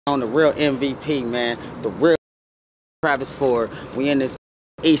On the real MVP, man. The real Travis Ford. We in this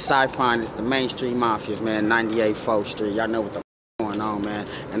East Side finest, the Main Street Mafias, man. 98 4th Street. Y'all know what the going on, man.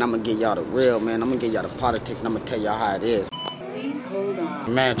 And I'm gonna give y'all the real, man. I'm gonna give y'all the politics, and I'm gonna tell y'all how it is. Hold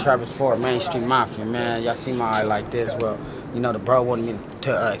on. Man, Travis Ford, Main Street Mafia, man. Y'all see my eye like this? Well, you know, the bro wanted me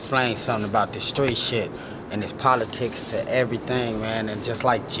to explain something about this street shit and this politics to everything, man. And just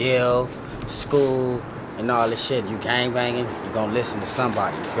like jail, school, and all this shit, you gang banging, you gonna listen to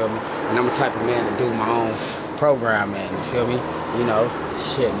somebody, you feel me? And I'm the type of man to do my own program, man, you feel me? You know,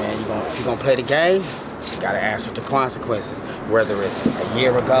 shit, man, if you gonna play the game, you gotta answer the consequences. Whether it's a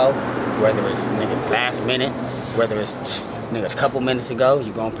year ago, whether it's nigga last minute, whether it's nigga a couple minutes ago,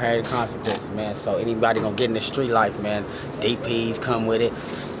 you gonna pay the consequences, man. So anybody gonna get in the street life, man, DP's come with it.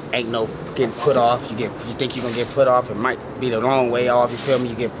 Ain't no getting put off. You think you're gonna get put off, it might be the long way off, you feel me?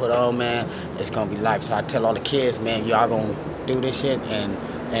 You get put on, man, it's gonna be life. So I tell all the kids, man, y'all gonna do this shit and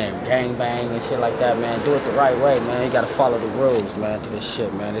gang bang and shit like that, man. Do it the right way, man. You gotta follow the rules, man, to this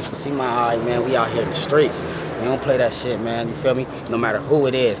shit, man. See my eye, man, we out here in the streets. We don't play that shit, man, you feel me? No matter who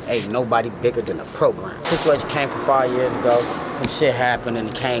it is, ain't nobody bigger than the program. Situation came from 5 years ago. Some shit happened and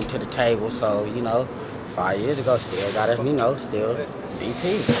it came to the table, so, you know, 5 years ago, still got it, you know, still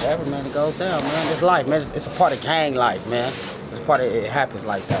DP, whatever, man, it goes down, man. It's life, man. It's a part of gang life, man. It's part of it happens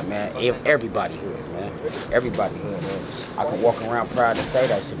like that, man. Everybody hood, man. Everybody hood, man. I can walk around proud to say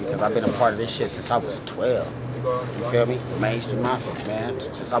that shit because I've been a part of this shit since I was 12. You feel me? Main Street Mafia, man.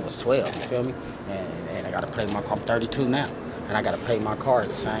 Since I was 12, you feel me? And I gotta play my car. I'm 32 now, and I gotta pay my cars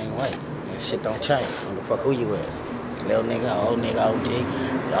the same way. And shit don't change. I don't give a fuck who you is. Little nigga, old nigga,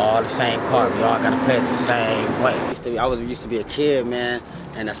 OG, all the same part. We all gotta play it the same way. I used to be a kid, man,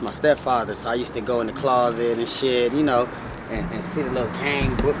 and that's my stepfather. So I used to go in the closet and shit, you know, and see the little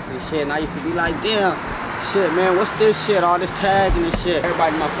gang books and shit. And I used to be like, damn, shit, man, what's this shit? All this tagging and shit.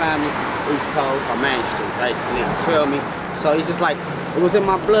 Everybody in my family, East Coast or Main Street, basically. You feel me? So it's just like it was in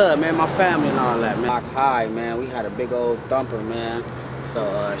my blood, man, my family and all that, man. Lock high, man. We had a big old thumper, man.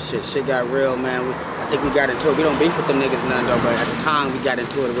 So shit got real, man. I think we got into it. We don't beef with them niggas none though, but at the time we got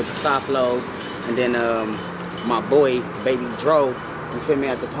into it with the soft lows. And then my boy, Baby Dro, you feel me,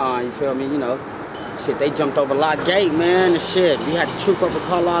 at the time, you feel me, you know. Shit, they jumped over Lock Gate, man, and shit. We had to troop up and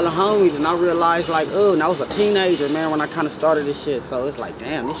call all the homies, and I realized, like, oh, and I was a teenager, man, when I kind of started this shit. So it's like,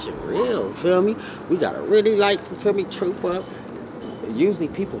 damn, this shit real, you feel me? We gotta really, like, you feel me, troop up. Usually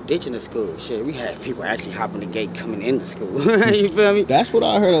people ditching the school. Shit, we had people actually hopping the gate coming into school. You feel me? That's what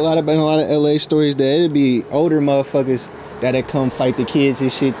I heard a lot about in a lot of LA stories, that it'd be older motherfuckers that'd come fight the kids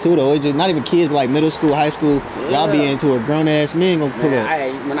and shit too, though. It's just not even kids, but like middle school, high school. Y'all be into it. Grown ass men gonna pull up.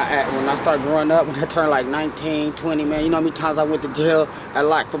 When I started growing up, when I turned like 19, 20, man, you know how many times I went to jail at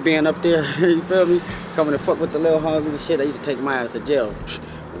Lock for being up there? You feel me? Coming to fuck with the little homies and shit. They used to take my ass to jail.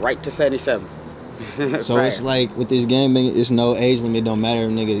 Right to 77. So it's like with this game, it's no age limit. Don't matter if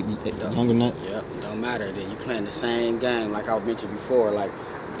nigga younger or not. Yep, it don't matter. Then you playing the same game, like I mentioned before, like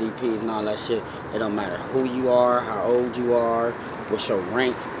DPs and all that shit. It don't matter who you are, how old you are, what's your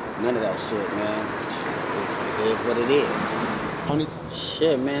rank, none of that shit, man. It is what it is. How many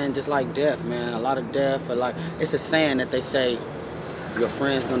shit, man, just like death, man. A lot of death, or like it's a saying that they say your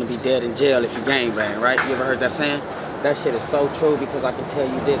friend's gonna be dead in jail if you gang bang, right? You ever heard that saying? That shit is so true because I can tell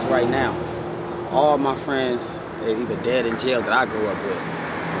you this right now. All my friends are either dead in jail that I grew up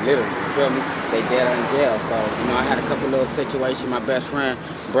with. Literally, you feel me? They dead or in jail. So, you know, I had a couple little situations. My best friend,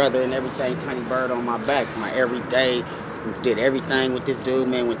 brother and everything, Tiny Bird on my back. My everyday, did everything with this dude,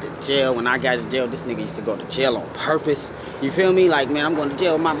 man, went to jail. When I got to jail, this nigga used to go to jail on purpose. You feel me? Like, man, I'm going to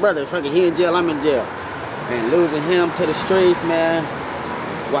jail with my brother. Fucking he in jail, I'm in jail. And losing him to the streets, man.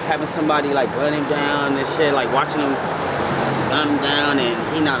 What having somebody like gun him down and shit, like watching him gun him down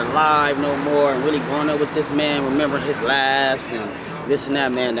and he not alive no more, and really growing up with this man, remembering his laughs and this and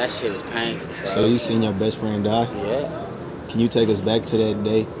that, man, that shit is painful, bro. So you seen your best friend die? Yeah. Can you take us back to that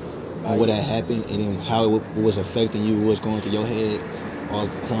day and what had happened and then how it was affecting you, what's going through your head all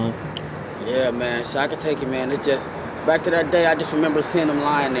the time? Yeah, man, so I can take it, man. It's just, back to that day, I just remember seeing him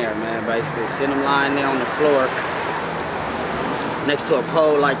lying there, man, basically. Seeing him lying there on the floor next to a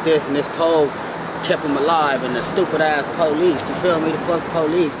pole like this, and this pole kept him alive, and the stupid ass police, you feel me, the fuck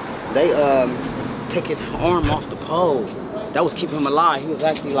police, they took his arm off the pole. That was keeping him alive. He was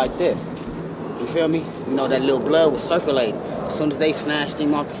actually like this, you feel me? You know, that little blood was circulating. As soon as they snatched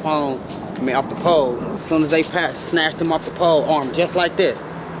him off the phone, off the pole, as soon as they snatched him off the pole, arm just like this,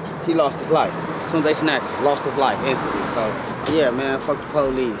 he lost his life. As soon as they snatched him, lost his life instantly. So yeah, man, fuck the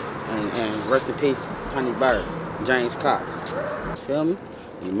police, and rest in peace, Tiny Bird, James Cox. You feel me?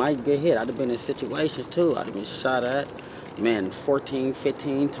 You might get hit. I'd have been in situations too. I'd have been shot at. man, 14,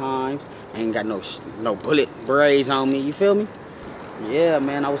 15 times. Ain't got no bullet braids on me, you feel me? Yeah,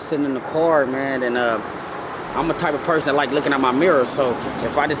 man, I was sitting in the car, man, and I'm a type of person that like looking at my mirror, so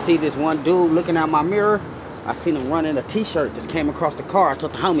if I just see this one dude looking at my mirror, I seen him running a t-shirt, just came across the car. I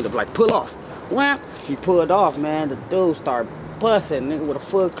told the homie to like pull off. Wham! He pulled off, man. The dude started busting, nigga, with a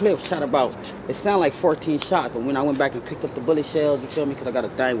full clip. Shot about, it sounded like 14 shots, but when I went back and picked up the bullet shells, you feel me? Because I got a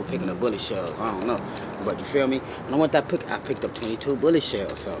thing with picking up bullet shells. I don't know, but you feel me? When I went that I picked up 22 bullet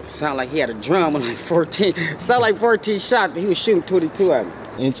shells, so it sounded like he had a drum with like 14. It sounded like 14 shots, but he was shooting 22 at me.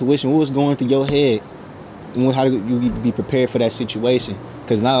 Intuition, what was going through your head? And how do you be prepared for that situation?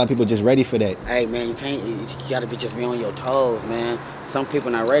 Because not a lot of people just ready for that. Hey, man, you gotta just be on your toes, man. Some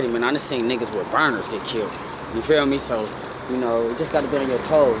people not ready, man. I done seen niggas with burners get killed. You feel me? So, you know, you just gotta be on your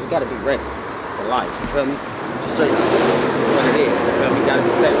toes. You gotta be ready for life. You feel me? Straight up. That's what it is. You feel me? You gotta be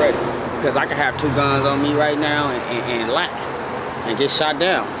stay ready. Because I can have 2 guns on me right now and lack and get shot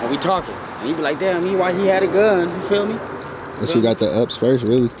down when we talking. And you be like, damn, why he had a gun? You feel me? Unless you got the ups first,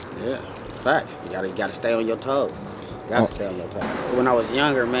 really. Yeah, facts. You gotta stay on your toes. You gotta stay on your toes. When I was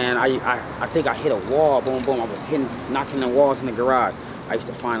younger, man, I think I hit a wall, boom, boom. I was knocking the walls in the garage. I used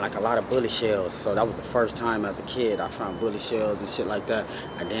to find like a lot of bullet shells. So that was the first time as a kid I found bullet shells and shit like that.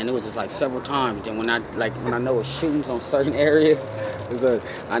 And then it was just like several times. Then when I know it's shootings on certain areas,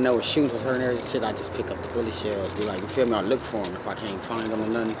 I know it's shootings on certain areas and shit, I just pick up the bullet shells. Be like, you feel me? I look for them. If I can't find them or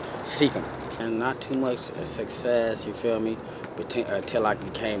nothing, seek them. And not too much success, you feel me? Until I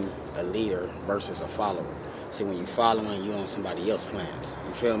became a leader versus a follower. See, when you following, you on somebody else's plans.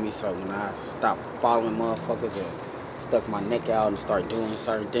 You feel me? So when I stopped following motherfuckers and stuck my neck out and started doing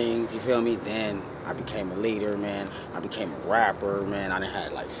certain things, you feel me? Then I became a leader, man. I became a rapper, man. I done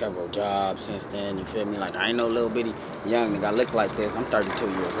had like several jobs since then, you feel me? Like I ain't no little bitty young nigga. I look like this. I'm 32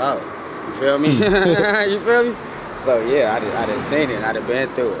 years old. You feel me? You feel me? So yeah, I done seen it, I done been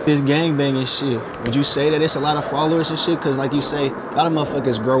through it. This gangbanging shit, would you say that it's a lot of followers and shit? Cause like you say, a lot of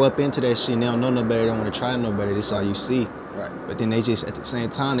motherfuckers grow up into that shit. They don't know nobody, they don't want to try nobody, this all you see. Right. But then they just, at the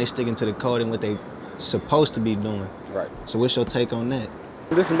same time, they sticking to the code and what they supposed to be doing. Right. So what's your take on that?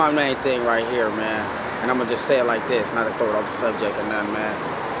 This is my main thing right here, man. And I'm gonna just say it like this, not to throw it off the subject or nothing,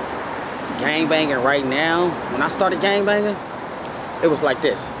 man. Gangbanging right now, when I started gangbanging, it was like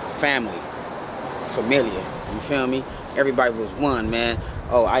this, family, familiar. You feel me? Everybody was one, man.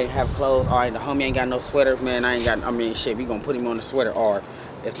 Oh, I didn't have clothes. All right, the homie ain't got no sweater, man. Shit, we gonna put him on the sweater. Or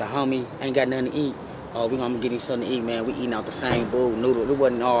if the homie ain't got nothing to eat, oh, we gonna get him something to eat, man. We eating out the same bowl, noodle. It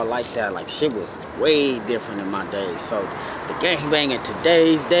wasn't all like that. Like, shit was way different in my days. So the gangbanging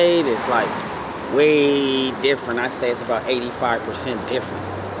today's date is like way different. I'd say it's about 85% different.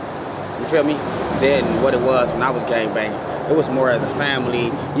 You feel me? Than what it was when I was gangbanging. It was more as a family,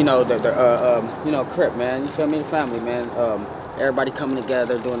 you know, you know, Crip, man. You feel me? The family, man. Everybody coming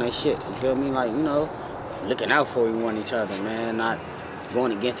together, doing their shits. You feel me? Like, you know, looking out for each other, man. Not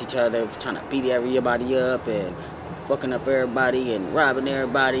going against each other, trying to beat everybody up and fucking up everybody and robbing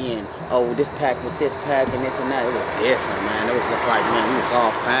everybody and, oh, this pack with this pack and this and that. It was different, man. It was just like, man, we was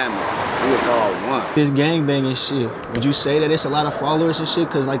all family. We was all one. This gangbanging shit, would you say that it's a lot of followers and shit?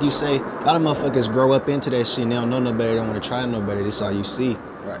 Cause like you say, a lot of motherfuckers grow up into that shit. They don't know nobody, they don't want to try nobody. This all you see.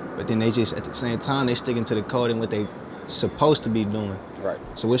 Right. But then they just, at the same time, they sticking to the code and what they supposed to be doing. Right.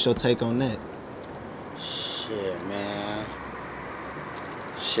 So what's your take on that? Shit, man.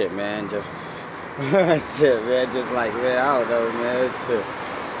 Shit, man. Just shit, man. Just like, man, I don't know, man. It's shit.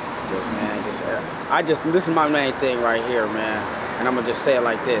 This is my main thing right here, man. And I'm gonna just say it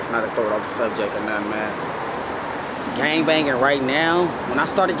like this, not to throw it off the subject or nothing, man. Gangbanging right now, when I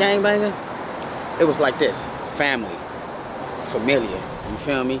started gangbanging, it was like this, family, familiar. You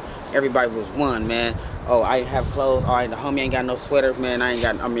feel me? Everybody was one, man. Oh, I didn't have clothes. All right, the homie ain't got no sweater,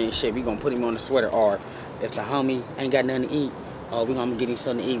 man. Shit, we gonna put him on the sweater. Or if the homie ain't got nothing to eat, oh, we gonna get him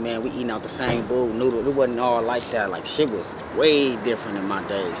something to eat, man. We eating out the same bowl, noodle. It wasn't all like that. Like, shit was way different in my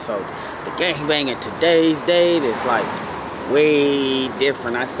days. So the gangbanging today's date is like way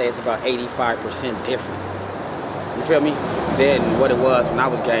different. I'd say it's about 85% different. You feel me? Than what it was when I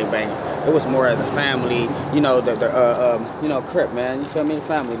was gangbanging. It was more as a family, you know, you know, Crip, man. You feel me? The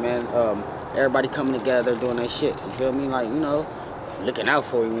family, man. Everybody coming together, doing their shits. You feel me? Like, you know, looking out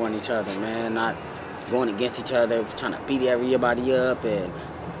for each other, man. Not going against each other, trying to beat everybody up and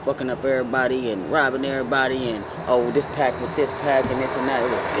fucking up everybody and robbing everybody and, oh, this pack with this pack and this and that. It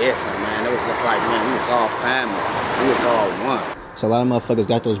was different, man. It was just like, man, we was all family. We was all one. So a lot of motherfuckers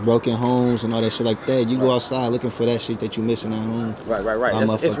got those broken homes and all that shit like that. You go outside looking for that shit that you missing at home.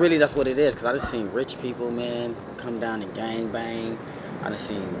 Right. It's really, that's what it is. Because I just seen rich people, man, come down and gang bang. I done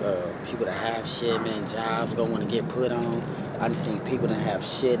seen people that have shit, man, jobs go want to get put on. I done seen people that have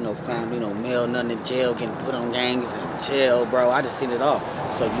shit, no family, no mail, nothing in jail, getting put on gangs in jail, bro. I done seen it all.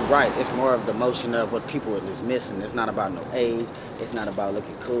 So you're right, it's more of the motion of what people is missing. It's not about no age. It's not about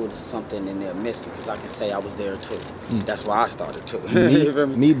looking cool. There's something in there missing, because I can say I was there too. That's why I started too.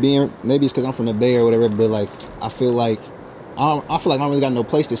 me being, maybe it's because I'm from the Bay or whatever, but like, I feel like I don't really got no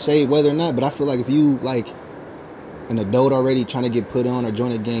place to say whether or not, but I feel like if you like an adult already trying to get put on or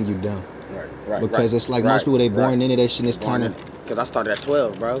join a gang, you dumb. Right. Because it's like most people, they born into that shit. It's kind of, because I started at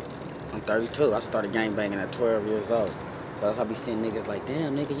 12, bro. I'm 32. I started gang banging at 12 years old. So that's how I be seeing niggas like,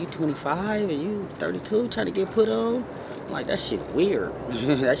 damn, nigga, you 25 and you 32 trying to get put on. I'm like, that shit weird.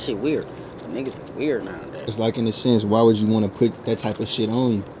 That shit weird. Niggas is weird nowadays. It's like, in a sense, why would you want to put that type of shit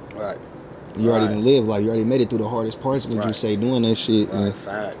on you? Right. You already done lived, like, you already made it through the hardest parts, would you say, doing that shit. Right,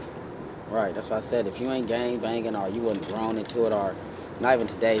 facts. Right, that's what I said. If you ain't gang banging or you wasn't grown into it, or not even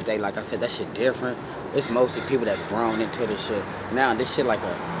today's day, like I said, that shit different. It's mostly people that's grown into this shit. Now, this shit like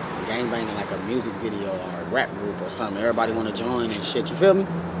a gang banging, like a music video or a rap group or something. Everybody want to join and shit, you feel me?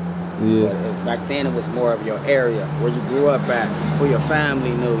 Yeah. But back then, it was more of your area, where you grew up at, where your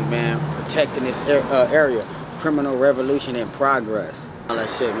family knew, man, protecting this area. Criminal revolution in progress. All that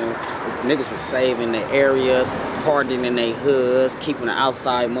shit, man. Niggas was saving their areas, partying in their hoods, keeping the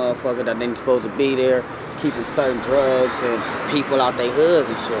outside motherfucker that ain't supposed to be there, keeping certain drugs and people out their hoods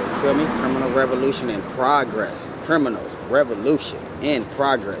and shit. You feel me? Criminal revolution in progress. Criminals, revolution in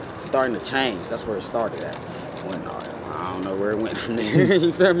progress. Starting to change. That's where it started at. When, I don't know where it went from there.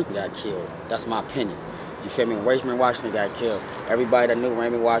 You feel me? Got killed. That's my opinion. You feel me? Raymond Washington got killed. Everybody that knew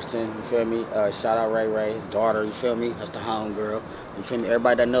Raymond Washington, you feel me? Shout out Ray Ray, his daughter, you feel me? That's the home girl. You feel me?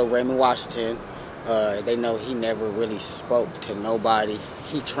 Everybody that know Raymond Washington, they know he never really spoke to nobody.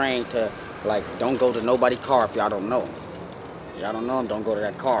 He trained to, like, don't go to nobody's car if y'all don't know him. Y'all don't know him, don't go to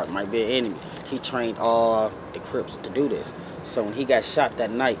that car. It might be an enemy. He trained all the Crips to do this. So when he got shot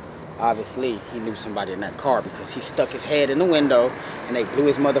that night, obviously he knew somebody in that car, because he stuck his head in the window and they blew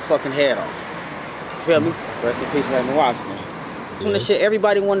his motherfucking head off. Feel me? Rest in peace, Raymond Washington. When the shit,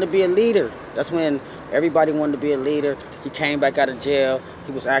 everybody wanted to be a leader. That's when everybody wanted to be a leader. He came back out of jail.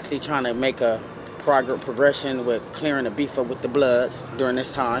 He was actually trying to make a progression with clearing the beef up with the Bloods during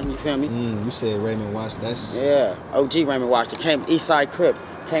this time. You feel me? You said Raymond Washington. That's... Yeah, OG Raymond Washington. Came East Side Crip.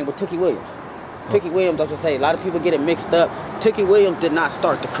 Came with Tookie Williams. Tookie Williams, I was gonna say, a lot of people get it mixed up. Tookie Williams did not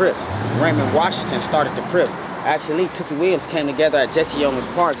start the Crips. Raymond Washington started the Crips. Actually, Tookie Williams came together at Jesse Owens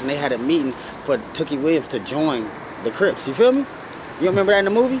Park, and they had a meeting for Tookie Williams to join the Crips. You feel me? You remember that in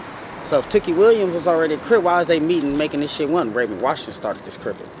the movie? So if Tookie Williams was already a Crip, why is they meeting making this shit one? Raymond Washington started this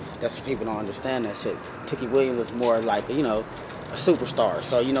Crip. That's what people don't understand, that shit. Tookie Williams was more like, you know, a superstar.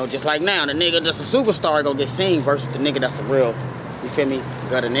 So, you know, just like now, the nigga that's a superstar gonna get seen versus the nigga that's a real, you feel me,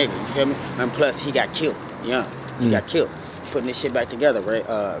 gutter nigga, you feel me? And plus, he got killed young. He got killed. Putting this shit back together, right?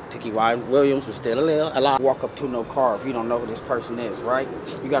 Tookie Williams was still alive. Walk up to no car if you don't know who this person is, right?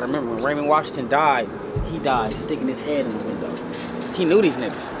 You gotta remember, when Raymond Washington died, he died sticking his head in the window. He knew these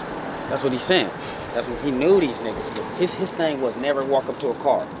niggas. That's what he's saying. That's what he knew, these niggas. But his thing was never walk up to a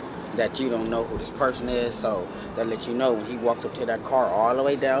car that you don't know who this person is. So that let you know when he walked up to that car all the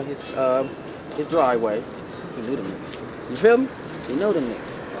way down his driveway, he knew them niggas. You feel me? He knew them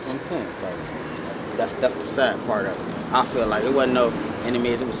niggas. That's what I'm saying. So that's the sad part of it. I feel like it wasn't no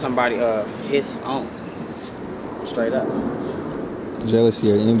enemies, it was somebody of his own. Straight up. Jealousy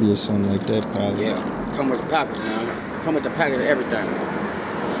or envy or something like that, probably. Yeah. Come with the package, man. Come with the package of everything.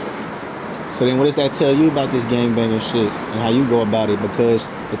 So then what does that tell you about this gangbanging shit and how you go about it? Because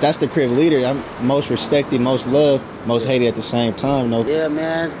if that's the Crip leader, I'm most respected, most loved, most hated at the same time, no? Yeah,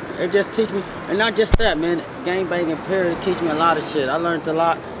 man. It just teach me, and not just that, man. Gangbanging period teach me a lot of shit. I learned a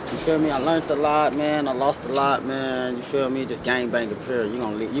lot. You feel me? I learned a lot, man. I lost a lot, man. You feel me? Just gangbanging period. You're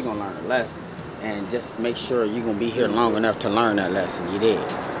gonna learn a lesson, and just make sure you're gonna be here long enough to learn that lesson. You did.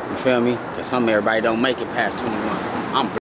 You feel me? Because everybody don't make it past 21. I'm